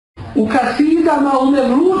u kasidama, u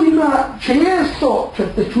mevludima često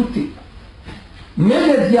ćete čuti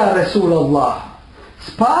meded ja Resulallah,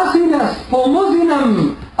 spasi nas, pomozi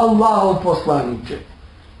nam Allahov poslaniče.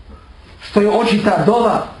 Što je očita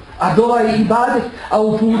dova, a dova je ibadet, a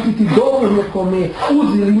uputiti dovu nekome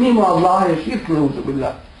uzeli mimo Allaha je širk,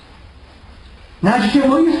 neuzubillah. Znači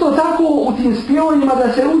ćemo isto tako u tim spjevanjima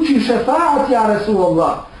da se uči šefaat ja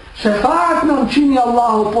Resulallah. Šefaat nam čini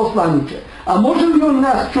Allahov poslaniče. A može li on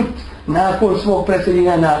nas čuti nakon svog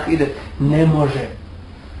preseljenja na ahiret? Ne može.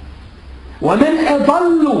 وَمَنْ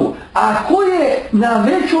أَضَلُّ, a ko je na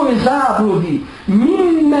većoj zabludi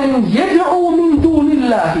مِنْ يَدْعُوا مِنْ دُونِ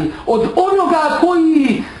اللَّهِ, od onoga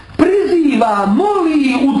koji priziva,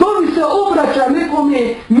 moli, u dovi se obraća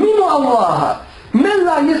nekome mimo Allaha, مَنْ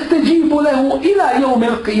لَا يَسْتَجِيبُ لَهُ إِلَى يَوْمِ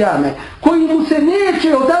الْقِيَامَةِ, koji mu se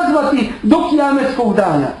neće odazvati do kijametskog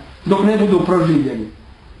dana, dok ne budu proživljeni.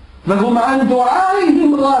 وَهُمْ عَنْ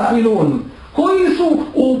دُعَائِهِمْ غَافِلُونَ, koji su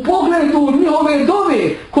u pogledu njihove dove,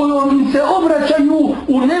 kojom im se obraćaju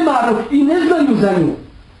u nemaru i ne znaju za nju.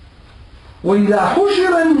 وَإِذَا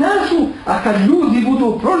حُشِرَ النَّاسُ, a kad ljudi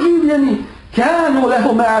budu proživljeni, كَانُوا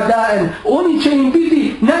لَهُمْ أَعْدَاءً, oni će im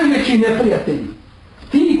biti najveći neprijatelji.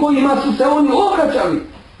 Ti kojima su se oni obraćali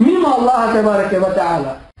mimo Allaha tebareke ve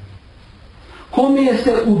taala. Kome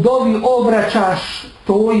se u dovi obraćaš,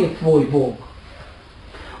 to je tvoj Bog.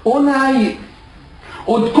 Onaj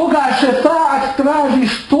od koga šefaat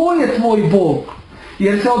tražiš, to je tvoj Bog.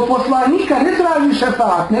 Jer se od poslanika ne traži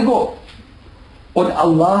šefaat, nego od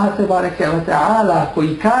Allaha tebareke ve taala,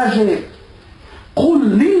 koji kaže قُلْ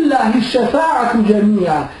لِلَّهِ الشَّفَاعَةُ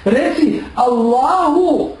جَمِيعًا, reci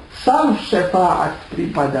Allahu sav šefaat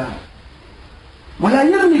pripada. وَلَا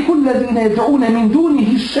يَمْلِكُ الَّذِينَ يَدْعُونَ مِنْ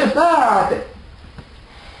دُونِهِ الشَّفَاعَةَ,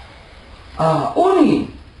 a oni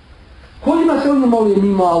kojima se oni moli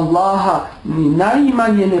mimo Allaha ni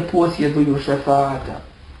najmanje ne posjeduju šefaata.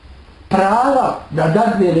 Prava da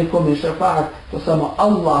dadne nekome šefaat, to samo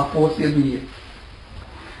Allah posjeduje.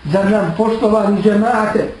 Zar nam, poštovani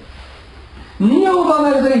džemaate, nije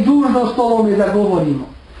obaveza i dužnost ovome da govorimo?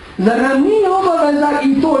 Zar nam nije obaveza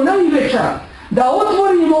i to najveća da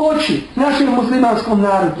otvorimo oči našem muslimanskom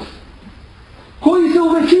narodu, koji se u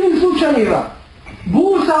većini slučajeva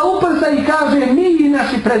busa u prsa i kaže mi i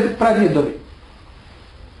naši pradjedovi.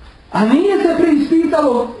 A nije se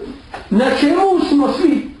preispitalo na čemu smo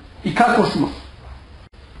svi i kako smo.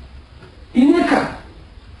 I neka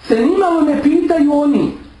se nimalo ne pitaju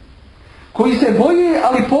oni koji se boje,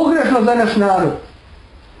 ali pogrešno za naš narod.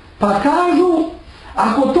 Pa kažu,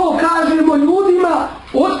 ako to kažemo ljudima,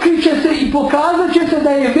 otkriće se i pokazat će se da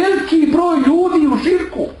je veliki broj ljudi u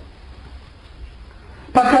širku.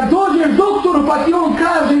 Pa kad dođeš doktoru pa ti on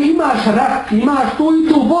kaže imaš rak, imaš tu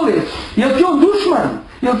i tu bolest, jel ti on dušman,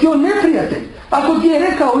 jel ti on neprijatelj? Ako ti je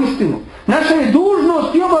rekao istinu, naša je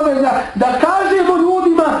dužnost i obaveza da kažemo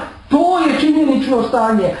ljudima to je činjenično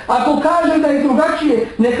stanje. Ako kaže da je drugačije,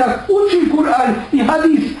 neka uči Kur'an i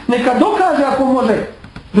hadis, neka dokaže ako može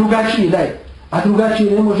drugačije da je. A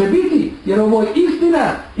drugačije ne može biti, jer ovo je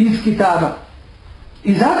istina iz kitaba.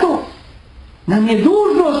 I zato nam je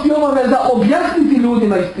dužnost i obaveza objasniti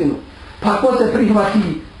ljudima istinu. Pa ako se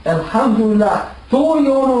prihvati, elhamdulillah, to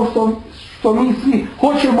je ono što mi svi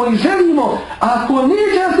hoćemo i želimo. A ako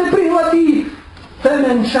neće se prihvati,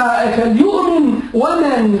 فَمَنْ شَاءَ فَلْيُؤْمِنْ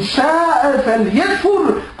وَمَنْ شَاءَ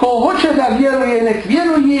فَلْيَكْفُرْ, ko hoće da vjeruje, nek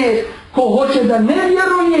vjeruje, ko hoće da ne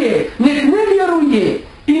vjeruje, nek ne vjeruje.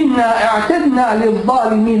 Inna a'tadna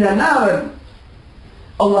lil-zalimina naran.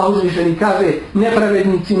 Allah uzvišeni kaže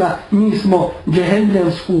nepravednicima, mi smo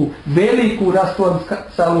džehennemsku veliku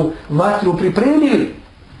rastvorcalu vatru pripremili.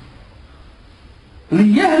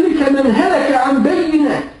 Li jehlike men heleke an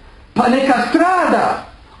bejine, pa neka strada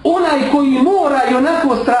onaj koji mora i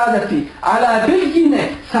onako stradati, ala bejine,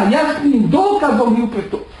 sa jasnim dokazom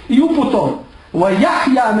i uputom.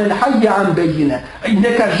 وَيَحْيَا مَنْ حَيَّ عَنْ بَيِّنَ, i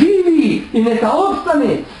neka živi i neka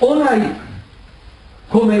opstane onaj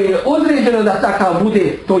kome je određeno da takav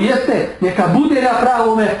bude, to jeste neka bude na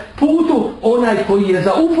pravome putu onaj koji je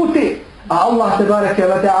za upute, a Allah tebareke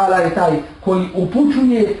ve taala je taj koji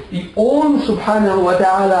upućuje i on subhanahu wa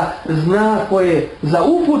ta'ala zna ko je za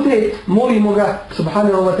upute. Molimo ga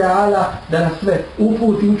subhanahu wa ta'ala da nas sve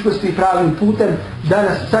uputi, učvrsti pravim putem, da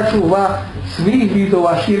nas sačuva svih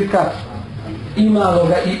vidova širka i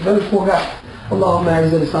maloga i velikoga. Allahumma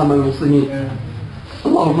a'izz al-islam wal muslimin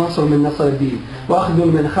اللهم انصر من نصر الدين، واخذل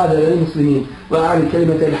من خاذل المسلمين، وأعلي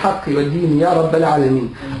كلمة الحق والدين يا رب العالمين.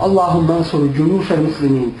 اللهم انصر جيوش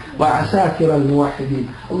المسلمين وعساكر الموحدين،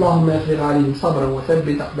 اللهم افرغ عليهم صبرا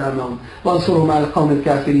وثبت أقدامهم وانصرهم على القوم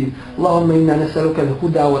الكافرين. اللهم إنا نسألك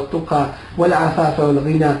الهدى والتقى والعفاف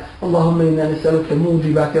والغنى. اللهم إنا نسألك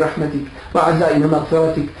موجبات رحمتك وعزائم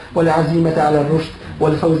مغفرتك والعزيمة على الرشد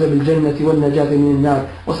والفوز بالجنة والنجاة من النار.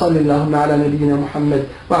 وصل اللهم على نبينا محمد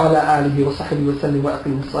وعلى آله وصحبه وسلم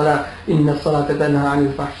وأقم الصلاة، إن الصلاة تنهى عن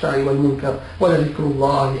الفحشاء والمنكر ولذكر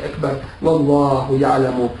الله أكبر والله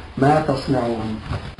يعلم ما تصنعون.